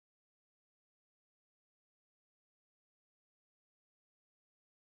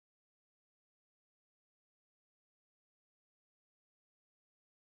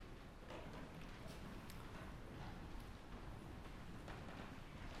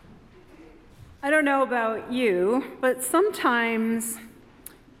I don't know about you, but sometimes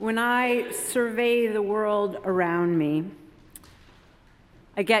when I survey the world around me,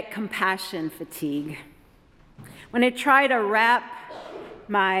 I get compassion fatigue. When I try to wrap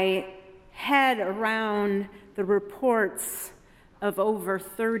my head around the reports of over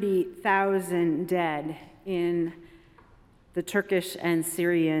 30,000 dead in the Turkish and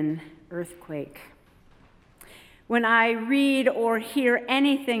Syrian earthquake. When I read or hear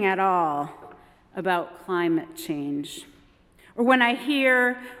anything at all about climate change, or when I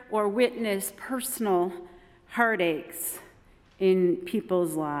hear or witness personal heartaches in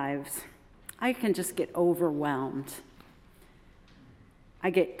people's lives, I can just get overwhelmed.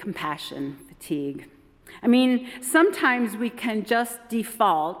 I get compassion fatigue. I mean, sometimes we can just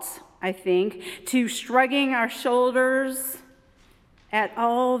default, I think, to shrugging our shoulders at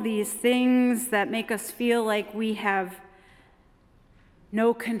all these things that make us feel like we have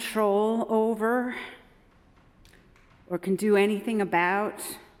no control over or can do anything about.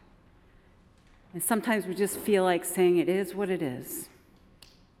 And sometimes we just feel like saying it is what it is.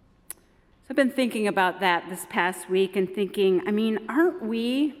 So I've been thinking about that this past week and thinking, aren't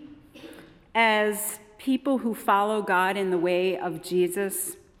we, as people who follow God in the way of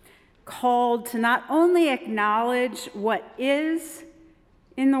Jesus, called to not only acknowledge what is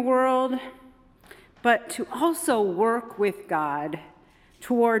in the world, but to also work with God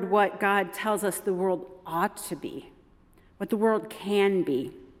toward what God tells us the world ought to be, what the world can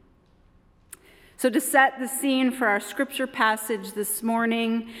be. So to set the scene for our scripture passage this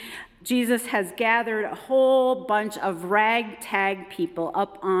morning, Jesus has gathered a whole bunch of ragtag people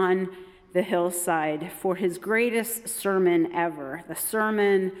up on the hillside for his greatest sermon ever, the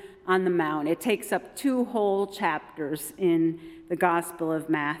Sermon on the Mount. It takes up 2 whole chapters in the Gospel of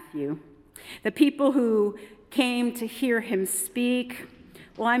Matthew. The people who came to hear him speak,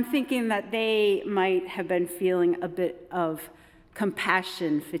 well, I'm thinking that they might have been feeling a bit of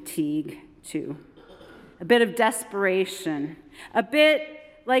compassion fatigue too, a bit of desperation, a bit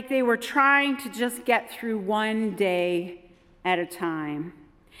like they were trying to just get through one day at a time.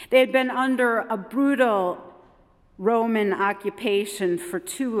 They had been under a brutal Roman occupation for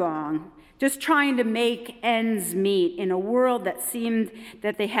too long, just trying to make ends meet in a world that seemed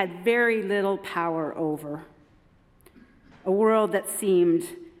that they had very little power over, a world that seemed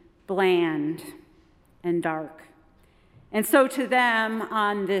bland and dark. And so to them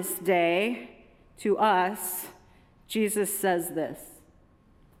on this day, to us, Jesus says this.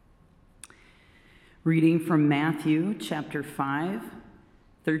 Reading from Matthew chapter 5,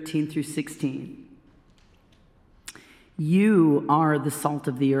 13 through 16. You are the salt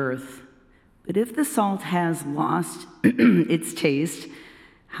of the earth, but if the salt has lost its taste,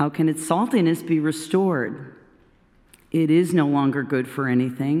 how can its saltiness be restored? It is no longer good for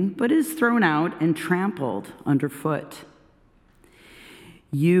anything, but is thrown out and trampled underfoot.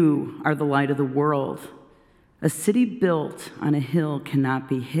 You are the light of the world. A city built on a hill cannot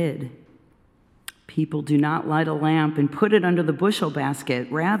be hid. People do not light a lamp and put it under the bushel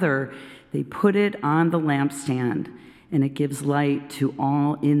basket. Rather, they put it on the lampstand, and it gives light to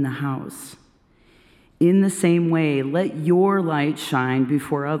all in the house. In the same way, let your light shine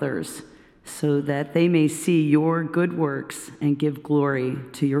before others, so that they may see your good works and give glory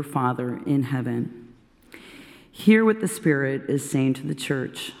to your Father in heaven. Hear what the Spirit is saying to the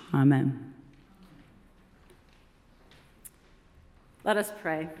church. Amen. Let us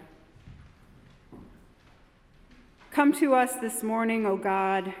pray. Come to us this morning, O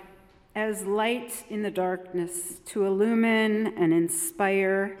God, as light in the darkness to illumine and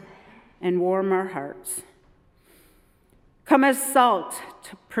inspire and warm our hearts. Come as salt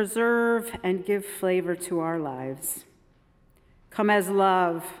to preserve and give flavor to our lives. Come as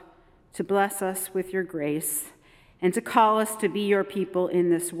love to bless us with your grace and to call us to be your people in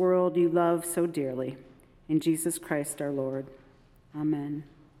this world you love so dearly. In Jesus Christ our Lord. Amen.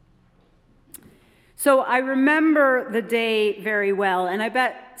 So I remember the day very well, and I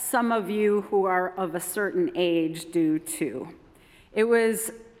bet some of you who are of a certain age do too. It was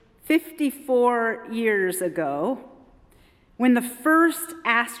 54 years ago when the first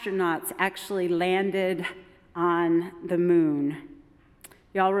astronauts actually landed on the moon.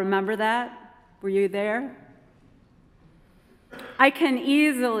 Y'all remember that? Were you there? I can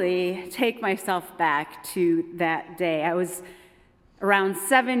easily take myself back to that day. I was around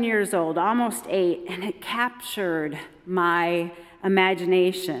 7 years old, almost 8, and it captured my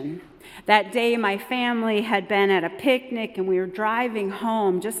imagination. That day, my family had been at a picnic, and we were driving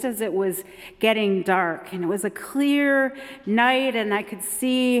home just as it was getting dark. And it was a clear night, and I could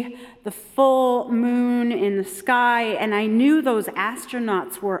see the full moon in the sky, and I knew those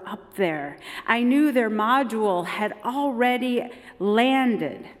astronauts were up there. I knew their module had already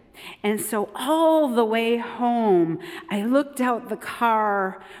landed. And so all the way home, I looked out the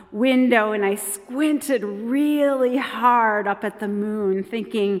car window and I squinted really hard up at the moon,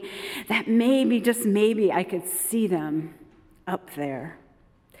 thinking that maybe, just maybe, I could see them up there.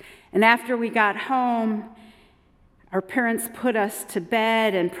 And after we got home, our parents put us to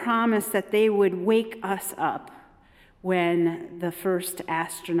bed and promised that they would wake us up when the first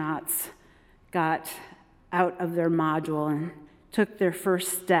astronauts got out of their module and took their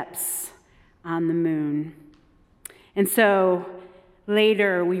first steps on the moon. And so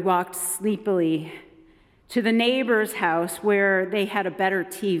later we walked sleepily to the neighbor's house where they had a better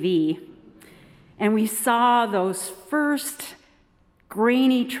TV, and we saw those first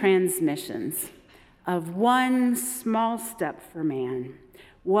grainy transmissions of one small step for man,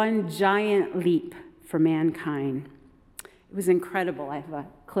 one giant leap for mankind. It was incredible. I have a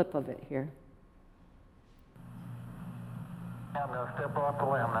clip of it here. I'm going to step off the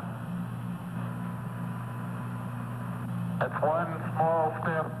limb. That's one small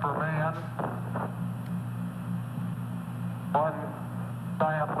step for man, one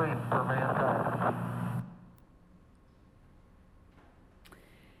giant leap for mankind.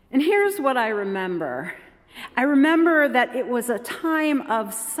 And here's what I remember. I remember that it was a time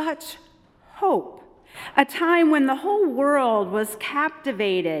of such hope. A time when the whole world was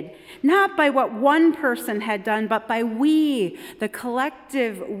captivated, not by what one person had done, but by we, the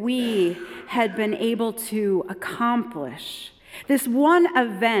collective we, had been able to accomplish. This one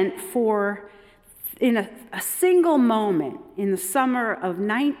event in a single moment in the summer of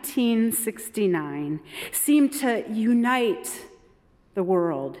 1969 seemed to unite the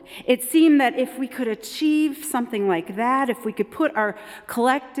world. It seemed that if we could achieve something like that, if we could put our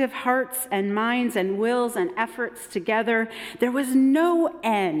collective hearts and minds and wills and efforts together, there was no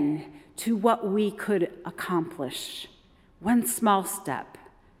end to what we could accomplish, one small step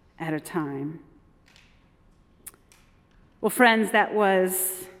at a time. Well, friends, that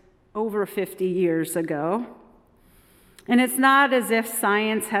was over 50 years ago. And it's not as if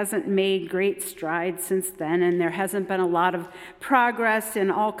science hasn't made great strides since then, and there hasn't been a lot of progress in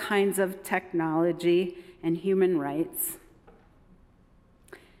all kinds of technology and human rights.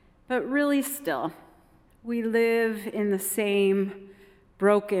 But really still, we live in the same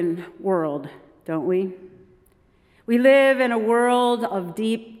broken world, don't we? We live in a world of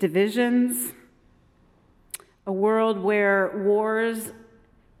deep divisions, a world where wars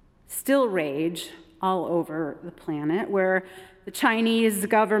still rage all over the planet, where the Chinese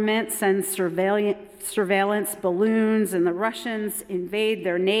government sends surveillance balloons and the Russians invade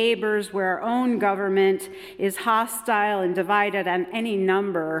their neighbors, where our own government is hostile and divided on any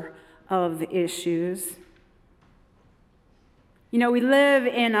number of issues. You know, we live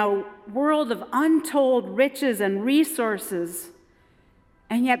in a world of untold riches and resources,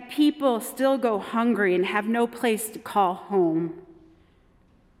 and yet people still go hungry and have no place to call home.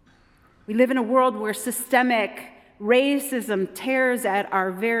 We live in a world where systemic racism tears at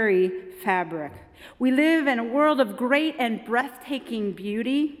our very fabric. We live in a world of great and breathtaking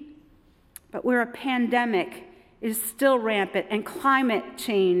beauty, but where a pandemic is still rampant and climate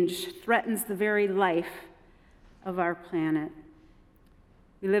change threatens the very life of our planet.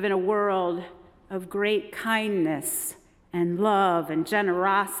 We live in a world of great kindness and love and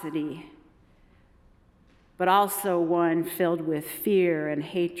generosity, but also one filled with fear and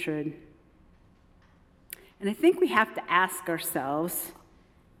hatred. And I think we have to ask ourselves,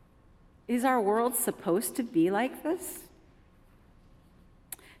 is our world supposed to be like this?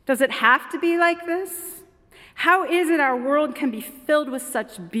 Does it have to be like this? How is it our world can be filled with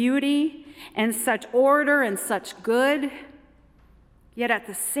such beauty and such order and such good, yet at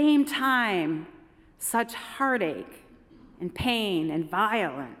the same time, such heartache and pain and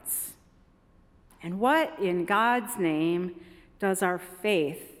violence? And what in God's name does our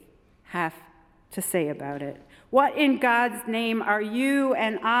faith have to say about it? What in God's name are you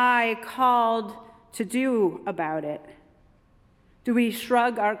and I called to do about it? Do we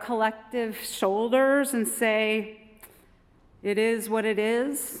shrug our collective shoulders and say, it is what it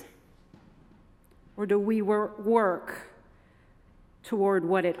is? Or do we work toward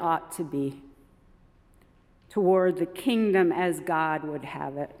what it ought to be, toward the kingdom as God would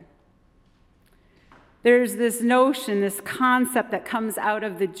have it? There's this notion, this concept that comes out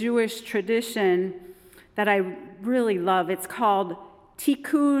of the Jewish tradition that I really love. It's called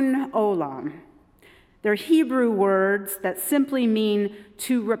tikkun olam. They're Hebrew words that simply mean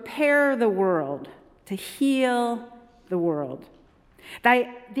to repair the world, to heal the world.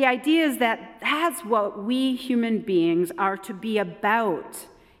 The idea is that that's what we human beings are to be about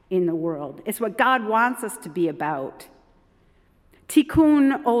in the world. It's what God wants us to be about.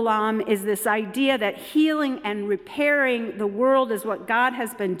 Tikkun olam is this idea that healing and repairing the world is what God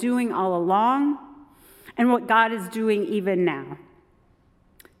has been doing all along and what God is doing even now,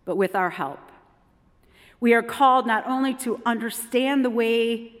 but with our help. We are called not only to understand the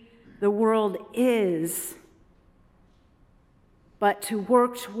way the world is, but to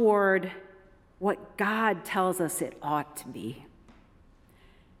work toward what God tells us it ought to be.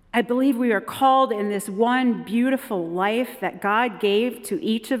 I believe we are called in this one beautiful life that God gave to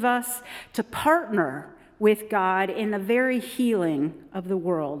each of us to partner with God in the very healing of the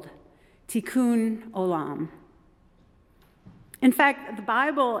world. Tikkun olam. In fact, the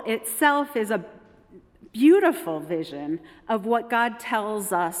Bible itself is a beautiful vision of what God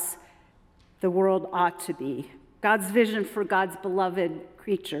tells us the world ought to be. God's vision for God's beloved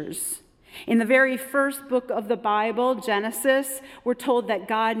creatures. In the very first book of the Bible, Genesis, we're told that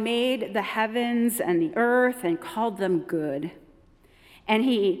God made the heavens and the earth and called them good.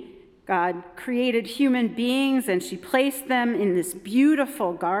 And God created human beings, and she placed them in this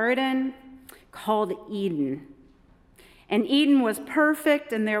beautiful garden called Eden. And Eden was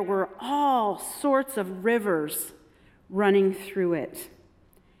perfect, and there were all sorts of rivers running through it.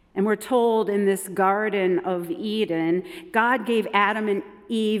 And we're told in this Garden of Eden, God gave Adam and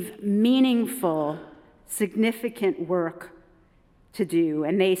Eve meaningful, significant work to do,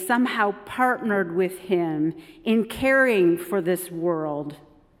 and they somehow partnered with him in caring for this world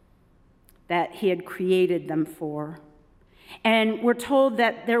that he had created them for. And we're told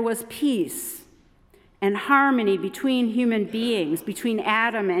that there was peace and harmony between human beings, between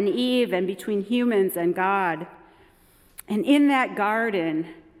Adam and Eve, and between humans and God. And in that garden,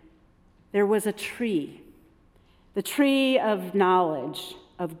 there was a tree, the tree of knowledge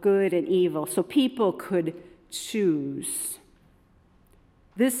of good and evil, so people could choose.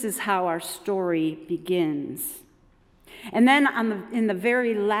 This is how our story begins. And then in the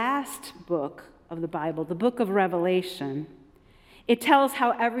very last book of the Bible, the book of Revelation, it tells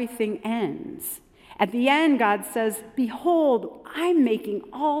how everything ends. At the end, God says, "Behold, I'm making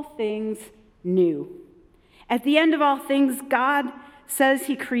all things new." At the end of all things, God says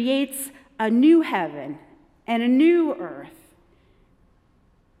he creates a new heaven and a new earth.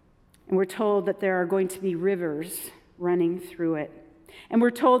 And we're told that there are going to be rivers running through it. And we're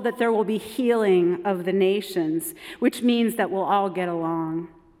told that there will be healing of the nations, which means that we'll all get along.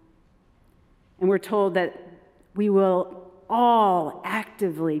 And we're told that we will all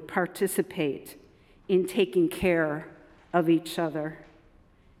actively participate in taking care of each other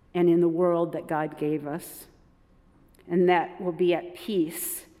and in the world that God gave us. And that we'll be at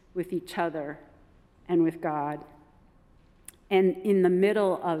peace with each other and with God. And in the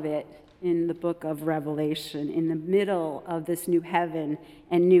middle of it, in the book of Revelation, in the middle of this new heaven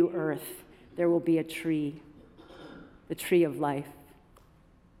and new earth, there will be a tree, the tree of life.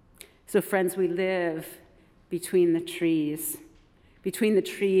 So friends, we live between the trees, between the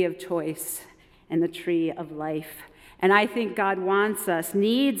tree of choice and the tree of life. And I think God wants us,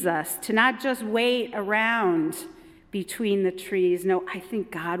 needs us, to not just wait around between the trees. No, I think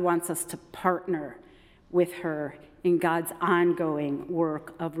God wants us to partner with her in God's ongoing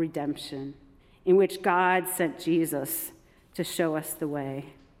work of redemption, in which God sent Jesus to show us the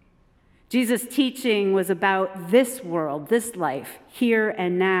way. Jesus' teaching was about this world, this life, here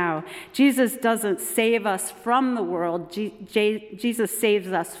and now. Jesus doesn't save us from the world. Jesus saves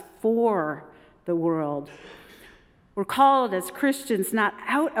us for the world. We're called as Christians not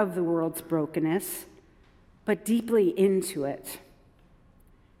out of the world's brokenness, but deeply into it.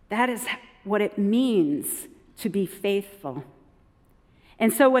 That is what it means to be faithful.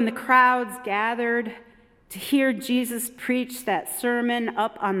 And so when the crowds gathered to hear Jesus preach that sermon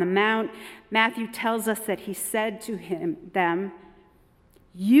up on the mount, Matthew tells us that he said to them,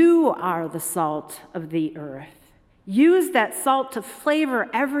 "You are the salt of the earth. Use that salt to flavor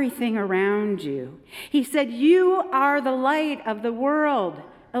everything around you." He said, "You are the light of the world.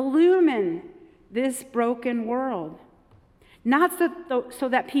 Illumine this broken world." Not so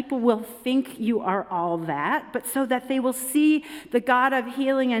that people will think you are all that, but so that they will see the God of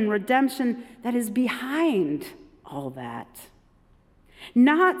healing and redemption that is behind all that.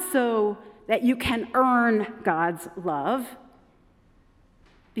 Not so that you can earn God's love,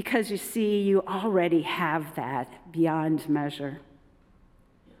 because you see, you already have that beyond measure,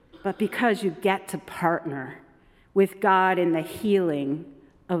 but because you get to partner with God in the healing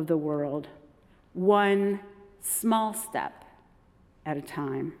of the world, one small step at a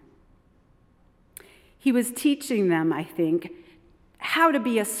time. He was teaching them, I think, how to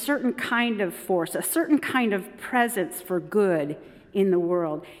be a certain kind of force, a certain kind of presence for good in the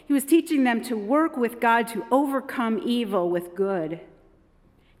world. He was teaching them to work with God to overcome evil with good,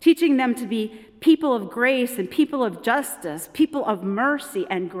 teaching them to be people of grace and people of justice, people of mercy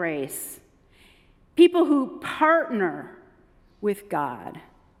and grace, people who partner with God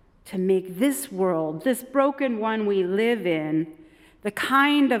to make this world, this broken one we live in, the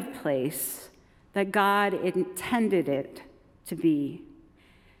kind of place that God intended it to be.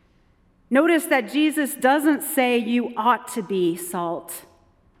 Notice that Jesus doesn't say you ought to be salt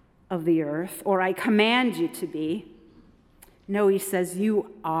of the earth, or I command you to be. No, he says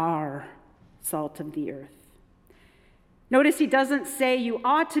you are salt of the earth. Notice he doesn't say you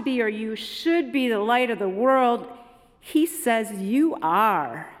ought to be or you should be the light of the world. He says you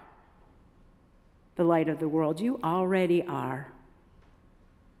are the light of the world. You already are.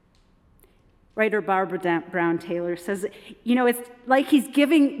 Writer Barbara Brown Taylor says, it's like he's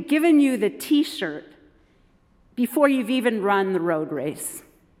given you the T-shirt before you've even run the road race.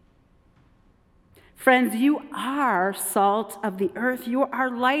 Friends, you are salt of the earth. You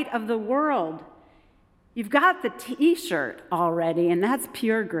are light of the world. You've got the T-shirt already, and that's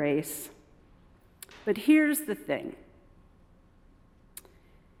pure grace. But here's the thing.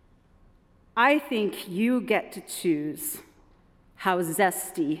 I think you get to choose how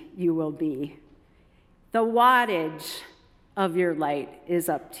zesty you will be. The wattage of your light is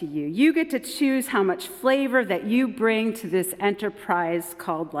up to you. You get to choose how much flavor that you bring to this enterprise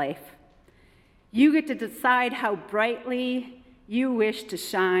called life. You get to decide how brightly you wish to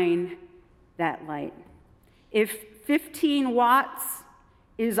shine that light. If 15 watts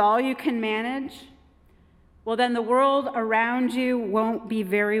is all you can manage, well, then the world around you won't be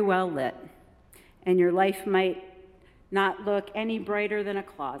very well lit, and your life might not look any brighter than a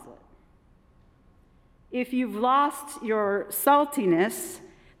closet. If you've lost your saltiness,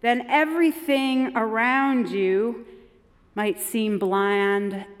 then everything around you might seem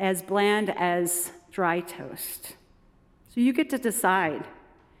bland as dry toast. So you get to decide.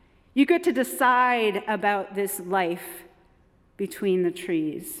 You get to decide about this life between the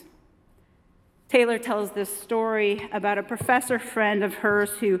trees. Taylor tells this story about a professor friend of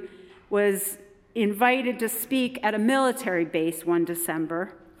hers who was invited to speak at a military base one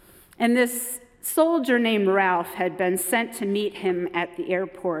December. And this soldier named Ralph had been sent to meet him at the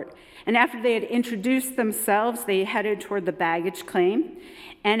airport. And after they had introduced themselves, they headed toward the baggage claim.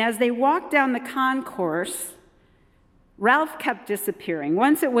 And as they walked down the concourse, Ralph kept disappearing.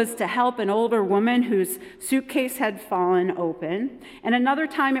 Once it was to help an older woman whose suitcase had fallen open, and another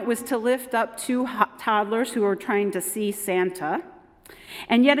time it was to lift up two toddlers who were trying to see Santa.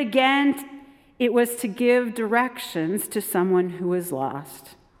 And yet again, it was to give directions to someone who was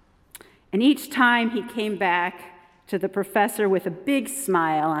lost. And each time he came back to the professor with a big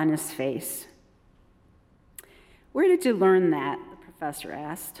smile on his face. "Where did you learn that?" the professor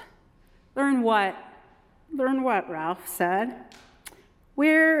asked. "Learn what?" "Learn what?" Ralph said.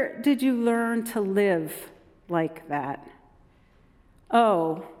 "Where did you learn to live like that?"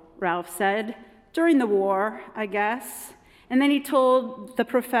 "Oh," Ralph said, "during the war, I guess." And then he told the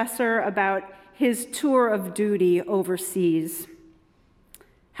professor about his tour of duty overseas,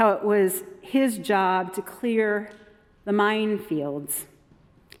 how it was his job to clear the minefields,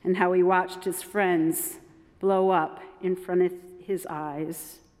 and how he watched his friends blow up in front of his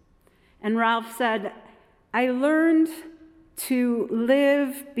eyes. And Ralph said, "I learned to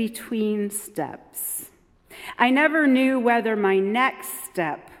live between steps. I never knew whether my next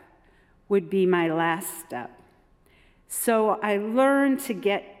step would be my last step. So I learned to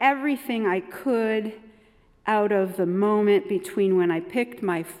get everything I could out of the moment between when I picked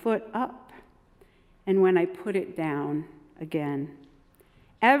my foot up and when I put it down again.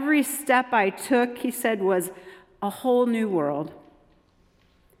 Every step I took," he said, "was a whole new world.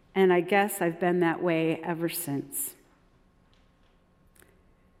 And I guess I've been that way ever since."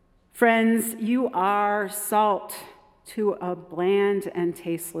 Friends, you are salt to a bland and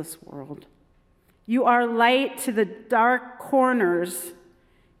tasteless world. You are light to the dark corners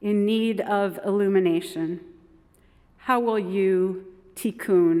in need of illumination. How will you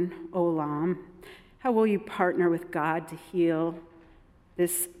tikkun olam? How will you partner with God to heal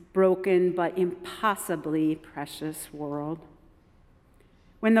this broken but impossibly precious world?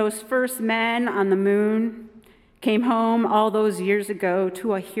 When those first men on the moon came home all those years ago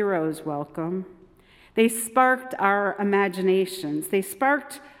to a hero's welcome, they sparked our imaginations. They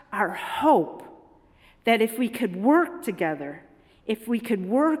sparked our hope that if we could work together, if we could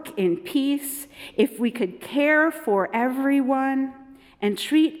work in peace, if we could care for everyone and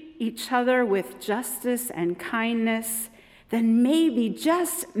treat each other with justice and kindness, then maybe,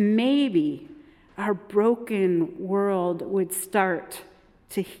 just maybe, our broken world would start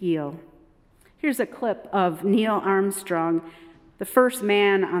to heal. Here's a clip of Neil Armstrong, the first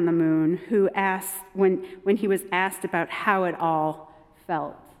man on the moon, who asked, when he was asked about how it all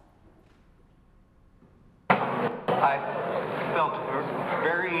felt. I felt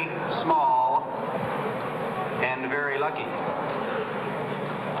very small and very lucky.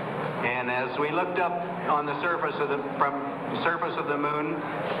 And as we looked up on the surface from the surface of the moon,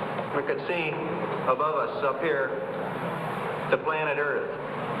 we could see above us up here the planet Earth.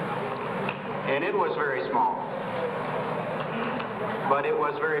 And it was very small, but it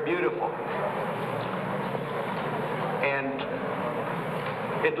was very beautiful. And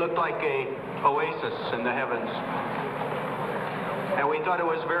it looked like an oasis in the heavens. And we thought it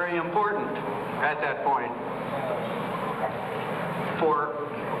was very important at that point for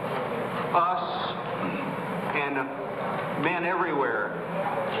us and men everywhere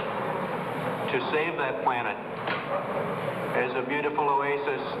to save that planet as a beautiful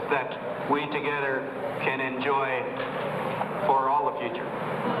oasis that we together can enjoy for all the future.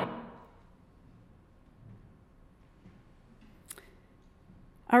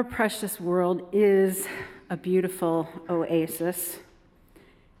 Our precious world is a beautiful oasis,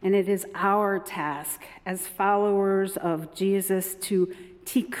 and it is our task as followers of Jesus to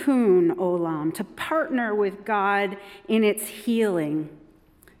tikkun olam, to partner with God in its healing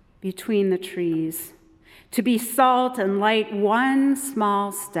between the trees, to be salt and light one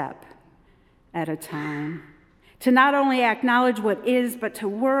small step at a time, to not only acknowledge what is, but to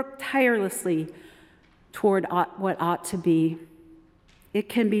work tirelessly toward what ought to be. It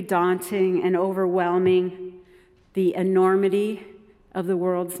can be daunting and overwhelming, the enormity of the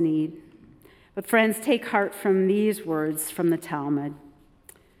world's need. But friends, take heart from these words from the Talmud.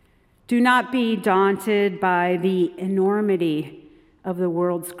 Do not be daunted by the enormity of the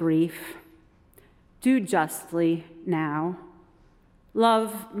world's grief. Do justly now.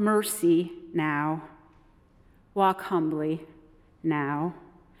 Love mercy now. Walk humbly now.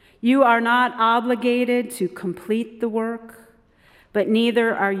 You are not obligated to complete the work, but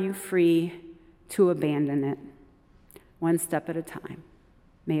neither are you free to abandon it. One step at a time.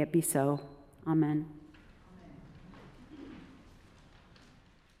 May it be so. Amen.